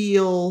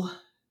feel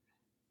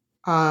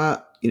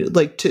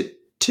like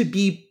to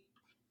be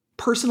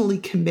personally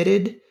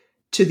committed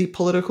to the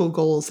political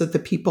goals that the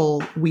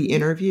people we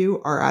interview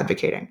are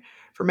advocating.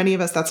 For many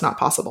of us, that's not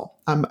possible.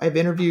 I've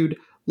interviewed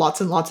lots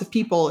and lots of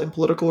people in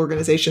political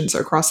organizations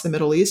across the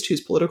Middle East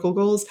whose political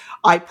goals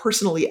I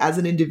personally, as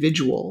an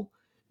individual,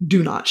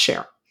 do not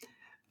share.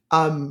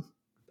 And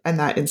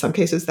that, in some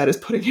cases, that is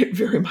putting it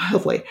very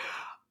mildly.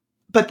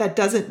 But that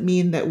doesn't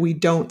mean that we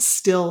don't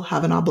still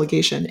have an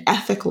obligation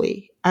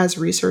ethically as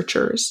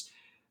researchers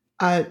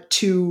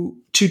to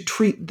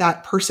treat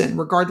that person,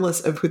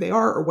 regardless of who they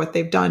are or what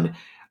they've done,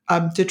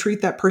 to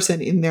treat that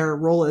person in their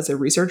role as a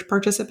research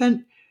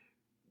participant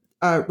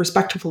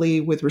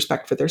respectfully, with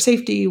respect for their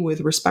safety,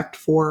 with respect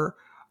for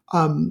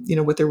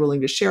what they're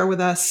willing to share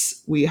with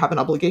us. We have an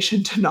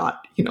obligation to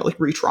not, like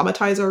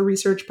re-traumatize our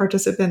research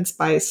participants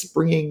by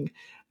springing,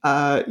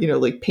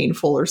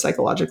 painful or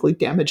psychologically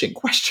damaging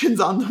questions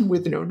on them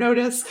with no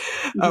notice,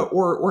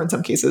 or in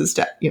some cases,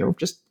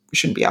 just we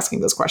shouldn't be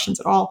asking those questions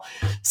at all.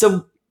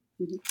 So,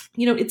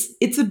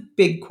 it's a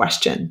big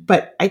question,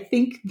 but I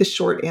think the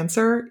short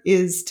answer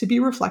is to be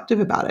reflective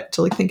about it,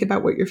 to think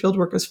about what your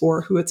fieldwork is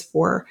for, who it's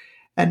for,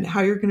 and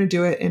how you're going to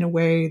do it in a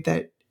way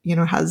that,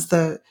 has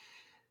the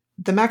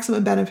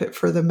maximum benefit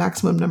for the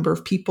maximum number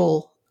of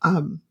people,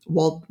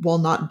 while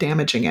not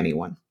damaging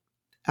anyone,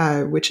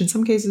 which in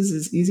some cases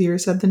is easier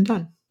said than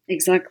done.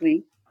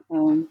 Exactly.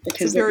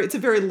 Because it's a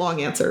very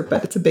long answer,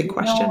 but it's a big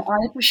question. No, I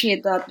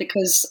appreciate that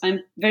because I'm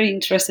very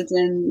interested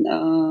in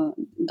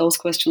those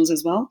questions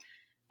as well.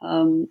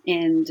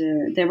 And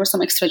there were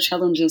some extra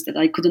challenges that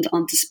I couldn't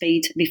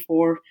anticipate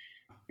before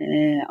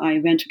I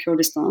went to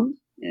Kurdistan.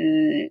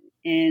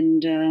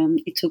 And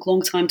it took a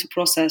long time to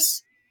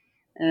process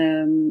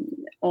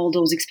all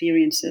those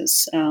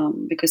experiences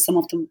because some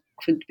of them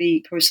could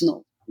be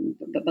personal.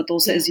 But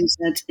also, as you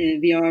said,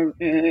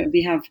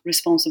 we have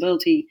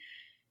responsibility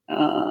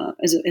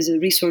as a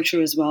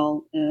researcher as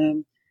well.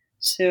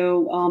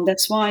 So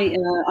that's why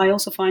I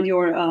also find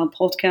your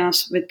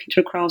podcast with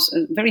Peter Krause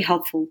very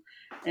helpful.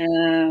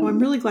 I'm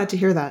really glad to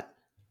hear that.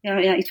 Yeah,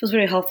 it was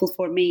very helpful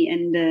for me,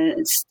 and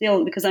it's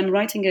still because I'm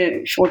writing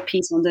a short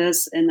piece on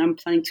this, and I'm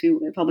planning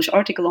to publish an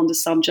article on the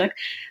subject.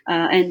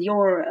 And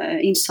your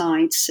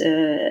insights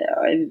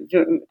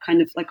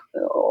kind of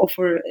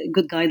offer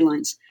good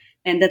guidelines,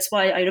 and that's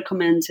why I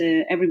recommend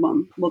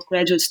everyone, both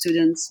graduate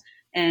students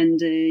and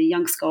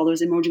young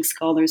scholars, emerging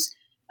scholars,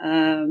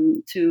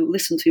 to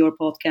listen to your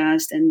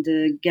podcast and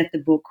get the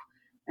book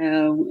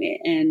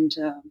and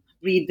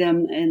read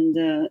them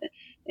and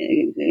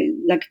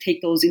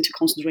take those into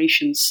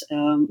considerations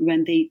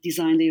when they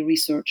design their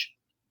research.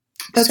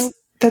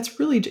 That's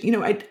really,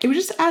 I would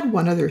just add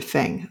one other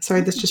thing.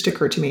 Sorry, this just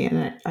occurred to me,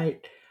 and I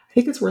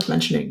think it's worth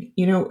mentioning.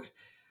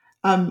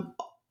 None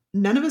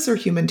of us are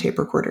human tape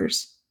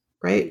recorders,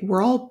 right?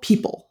 We're all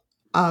people.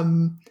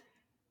 And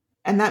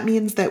that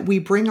means that we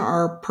bring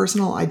our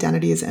personal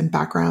identities and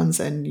backgrounds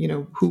and,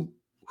 who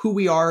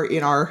we are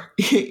in our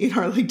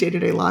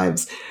day-to-day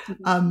lives.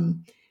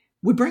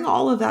 We bring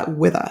all of that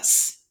with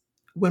us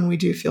when we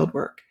do field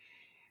work.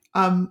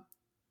 And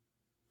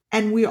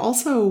we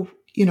also,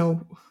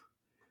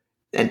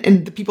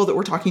 and the people that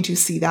we're talking to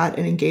see that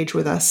and engage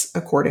with us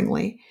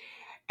accordingly.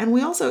 And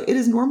we also, it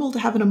is normal to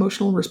have an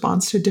emotional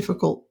response to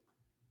difficult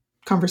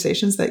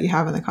conversations that you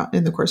have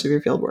in the course of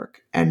your field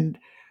work. And,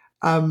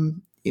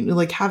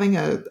 having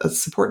a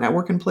support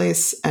network in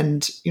place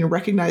and,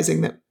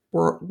 recognizing that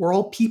we're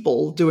all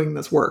people doing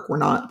this work. We're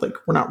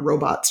not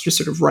robots just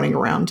sort of running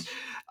around,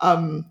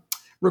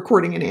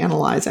 recording and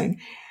analyzing,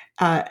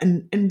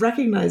 and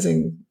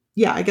recognizing,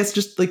 I guess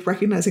just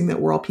recognizing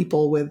that we're all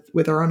people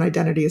with our own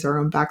identities, our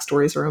own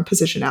backstories, our own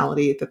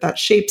positionality, that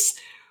shapes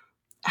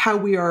how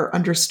we are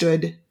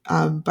understood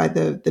by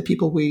the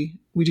people we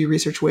do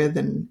research with,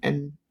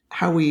 and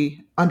how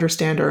we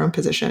understand our own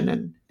position,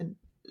 and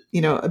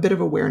a bit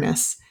of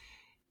awareness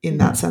in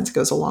that sense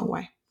goes a long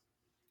way.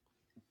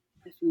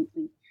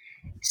 Definitely.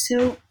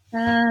 So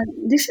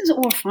this is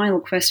our final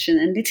question,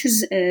 and this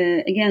is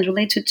again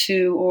related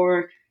to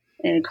our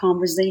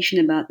conversation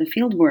about the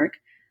fieldwork.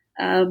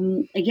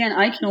 Again,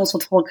 I can also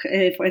talk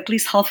for at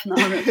least half an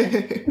hour about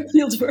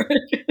fieldwork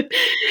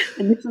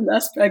and different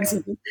aspects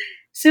of it.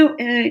 So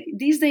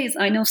these days,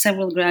 I know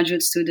several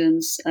graduate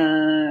students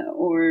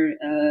or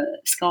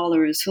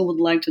scholars who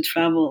would like to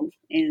travel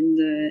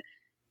and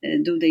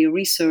do their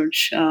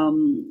research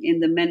in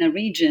the MENA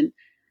region.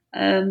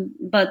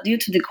 But due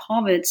to the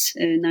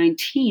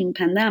COVID-19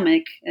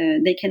 pandemic,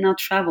 they cannot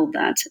travel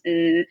that.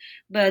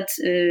 But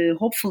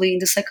hopefully in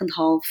the second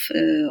half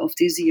of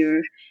this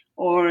year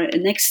or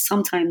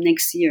sometime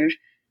next year,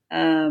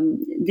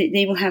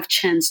 they will have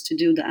chance to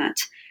do that.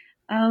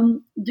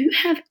 Do you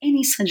have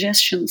any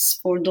suggestions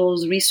for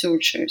those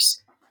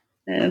researchers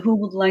who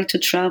would like to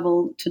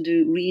travel to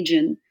the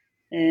region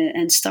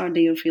and start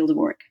their field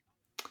work?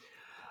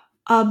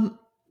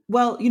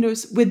 Well,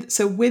 with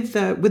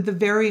the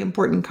very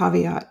important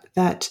caveat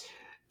that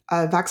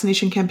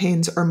vaccination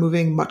campaigns are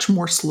moving much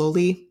more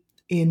slowly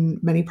in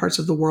many parts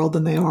of the world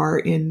than they are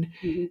in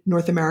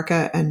North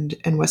America and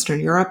Western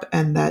Europe,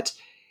 and that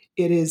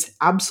it is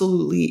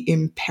absolutely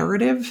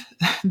imperative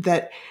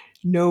that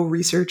no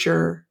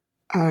researcher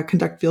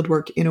conduct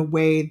fieldwork in a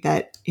way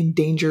that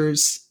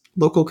endangers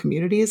local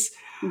communities.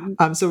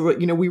 So,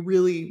 we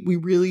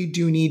really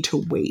do need to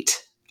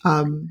wait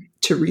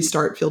to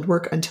restart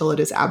fieldwork until it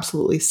is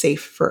absolutely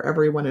safe for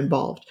everyone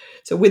involved.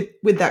 So with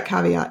that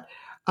caveat,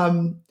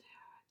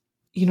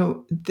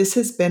 this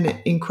has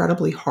been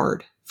incredibly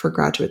hard for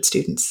graduate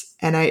students.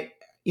 And I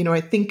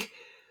think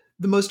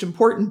the most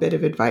important bit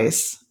of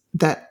advice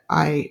that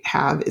I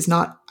have is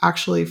not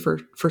actually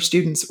for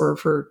students or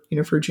for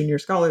junior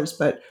scholars,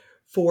 but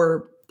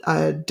for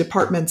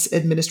departments,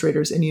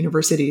 administrators, and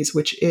universities,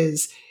 which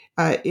is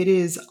it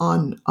is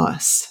on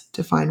us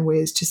to find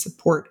ways to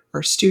support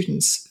our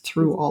students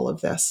through all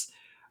of this.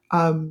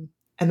 And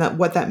that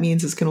what that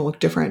means is going to look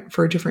different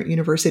for different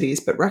universities,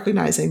 but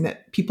recognizing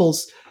that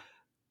people's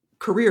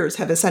careers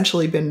have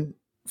essentially been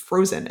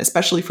frozen,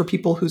 especially for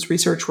people whose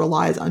research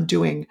relies on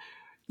doing,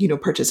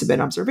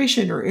 participant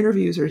observation or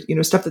interviews or,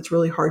 stuff that's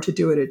really hard to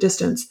do at a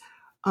distance.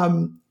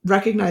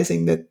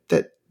 Recognizing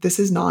that this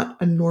is not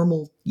a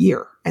normal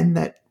year and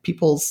that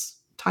people's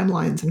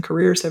timelines and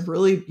careers have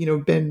really,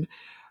 been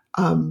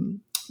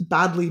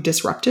badly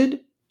disrupted,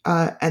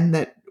 and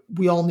that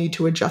we all need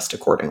to adjust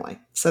accordingly.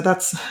 So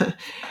that's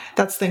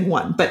thing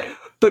one.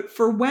 But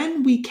for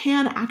when we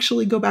can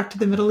actually go back to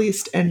the Middle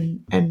East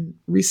and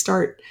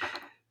restart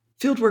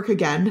fieldwork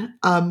again,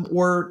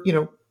 or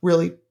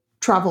really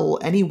travel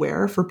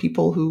anywhere for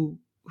people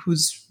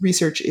whose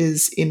research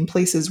is in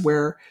places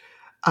where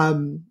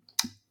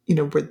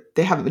where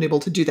they haven't been able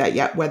to do that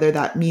yet, whether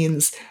that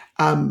means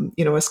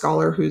a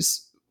scholar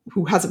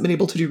who hasn't been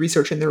able to do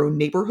research in their own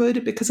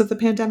neighborhood because of the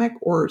pandemic,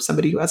 or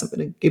somebody who hasn't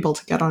been able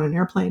to get on an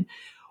airplane.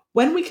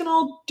 When we can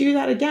all do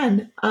that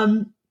again,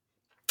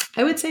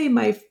 I would say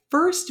my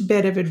first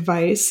bit of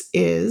advice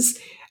is,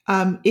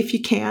 if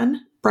you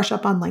can, brush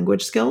up on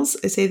language skills.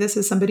 I say this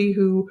as somebody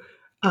who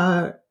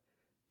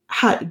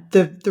had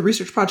the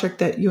research project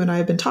that you and I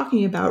have been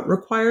talking about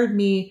required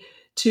me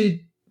to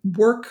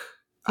work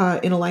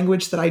in a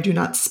language that I do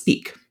not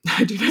speak.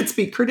 I do not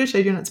speak Kurdish.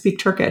 I do not speak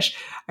Turkish.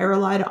 I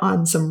relied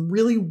on some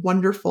really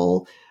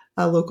wonderful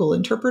local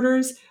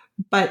interpreters.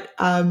 But,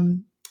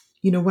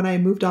 when I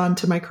moved on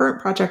to my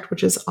current project,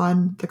 which is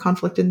on the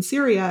conflict in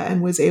Syria,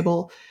 and was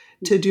able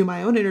to do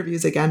my own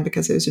interviews again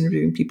because I was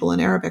interviewing people in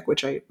Arabic,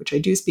 which I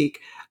do speak,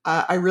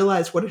 I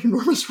realized what an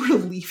enormous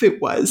relief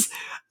it was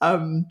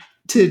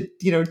to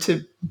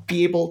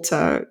be able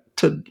to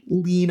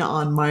lean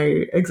on my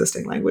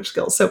existing language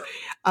skills. So,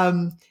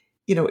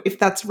 if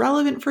that's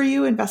relevant for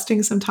you,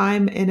 investing some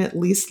time in at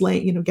least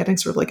getting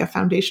sort of like a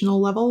foundational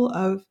level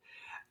of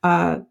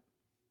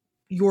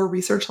your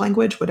research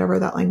language, whatever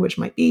that language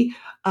might be,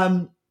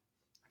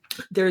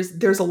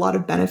 there's a lot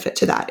of benefit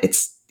to that.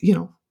 It's,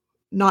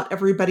 not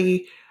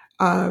everybody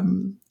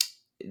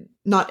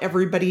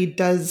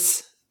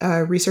does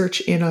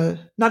research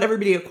not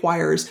everybody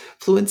acquires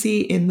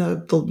fluency in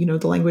the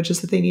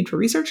languages that they need for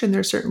research, and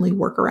there's certainly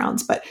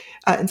workarounds, but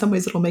in some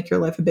ways it'll make your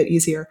life a bit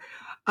easier.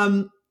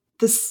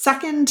 The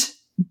second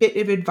bit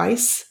of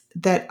advice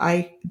that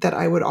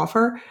I would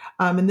offer,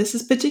 and this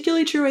is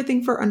particularly true, I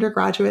think, for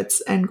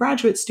undergraduates and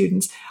graduate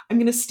students. I'm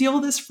going to steal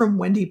this from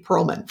Wendy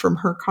Perlman from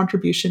her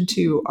contribution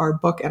to our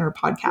book and our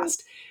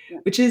podcast,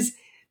 which is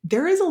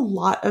there is a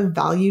lot of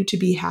value to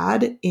be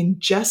had in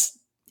just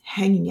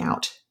hanging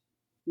out.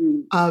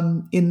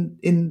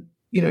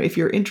 If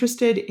you're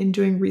interested in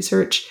doing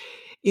research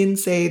in,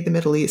 say, the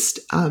Middle East,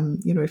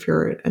 if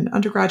you're an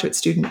undergraduate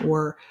student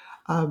or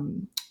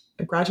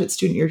a graduate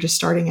student, you're just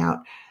starting out,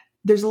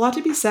 there's a lot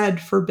to be said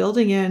for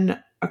building in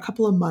a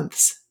couple of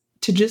months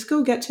to just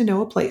go get to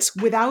know a place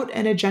without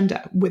an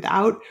agenda,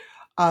 without,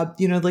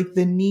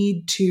 the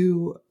need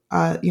to,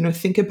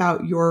 think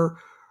about your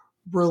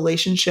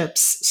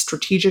relationships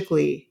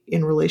strategically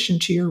in relation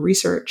to your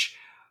research,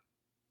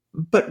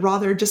 but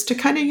rather just to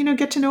kind of,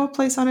 get to know a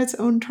place on its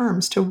own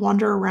terms, to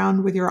wander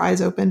around with your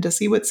eyes open, to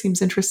see what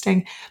seems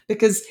interesting,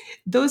 because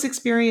those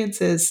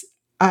experiences,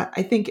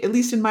 I think, at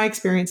least in my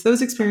experience,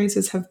 those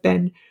experiences have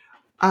been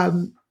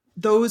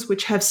those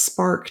which have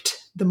sparked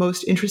the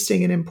most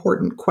interesting and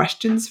important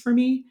questions for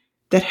me,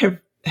 that have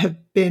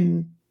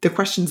been the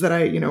questions that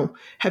I,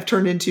 have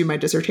turned into my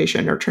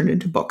dissertation, or turned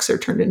into books, or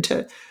turned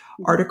into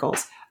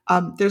articles.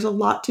 There's a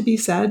lot to be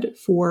said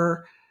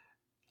for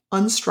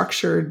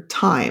unstructured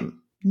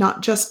time,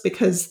 not just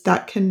because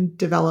that can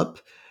develop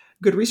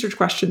good research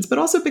questions, but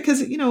also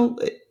because,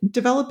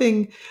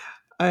 developing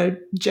a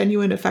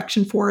genuine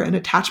affection for and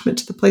attachment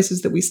to the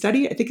places that we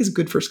study, I think, is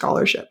good for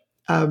scholarship.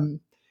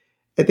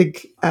 I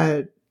think,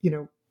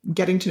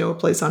 getting to know a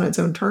place on its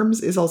own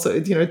terms is also,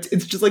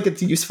 it's just like,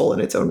 it's useful in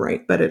its own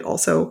right, but it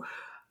also,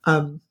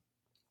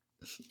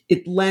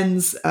 it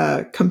lends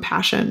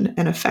compassion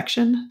and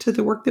affection to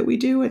the work that we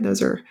do. And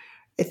those are,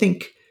 I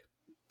think,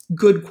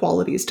 good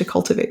qualities to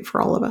cultivate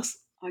for all of us.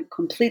 I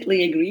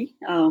completely agree.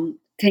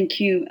 Thank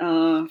you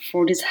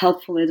for this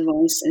helpful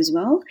advice as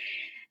well.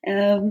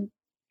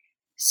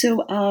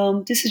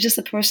 So this is just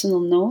a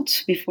personal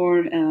note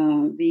before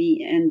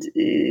we end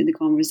the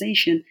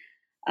conversation.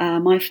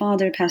 My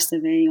father passed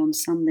away on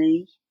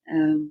Sunday,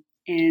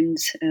 and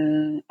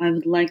I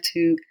would like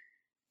to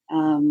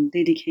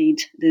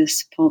dedicate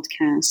this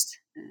podcast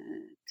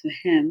to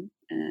him.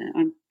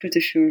 I'm pretty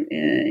sure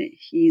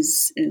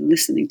he's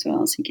listening to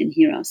us. He can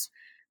hear us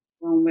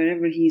from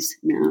wherever he's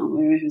now,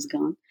 wherever he's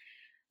gone.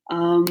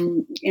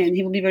 And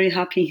he will be very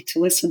happy to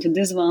listen to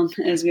this one,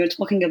 as we are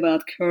talking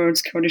about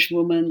Kurds, Kurdish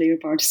women, their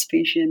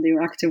participation,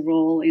 their active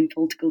role in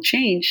political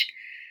change.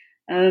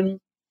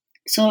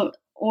 So,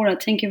 Ora,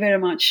 thank you very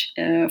much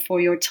for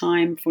your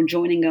time, for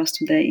joining us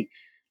today.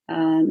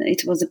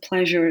 It was a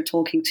pleasure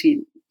talking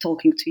to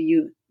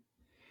you.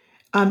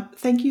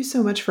 Thank you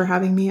so much for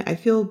having me. I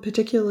feel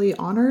particularly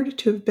honored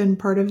to have been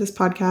part of this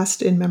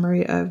podcast in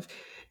memory of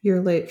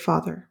your late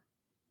father.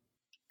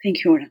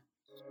 Thank you, Orhan.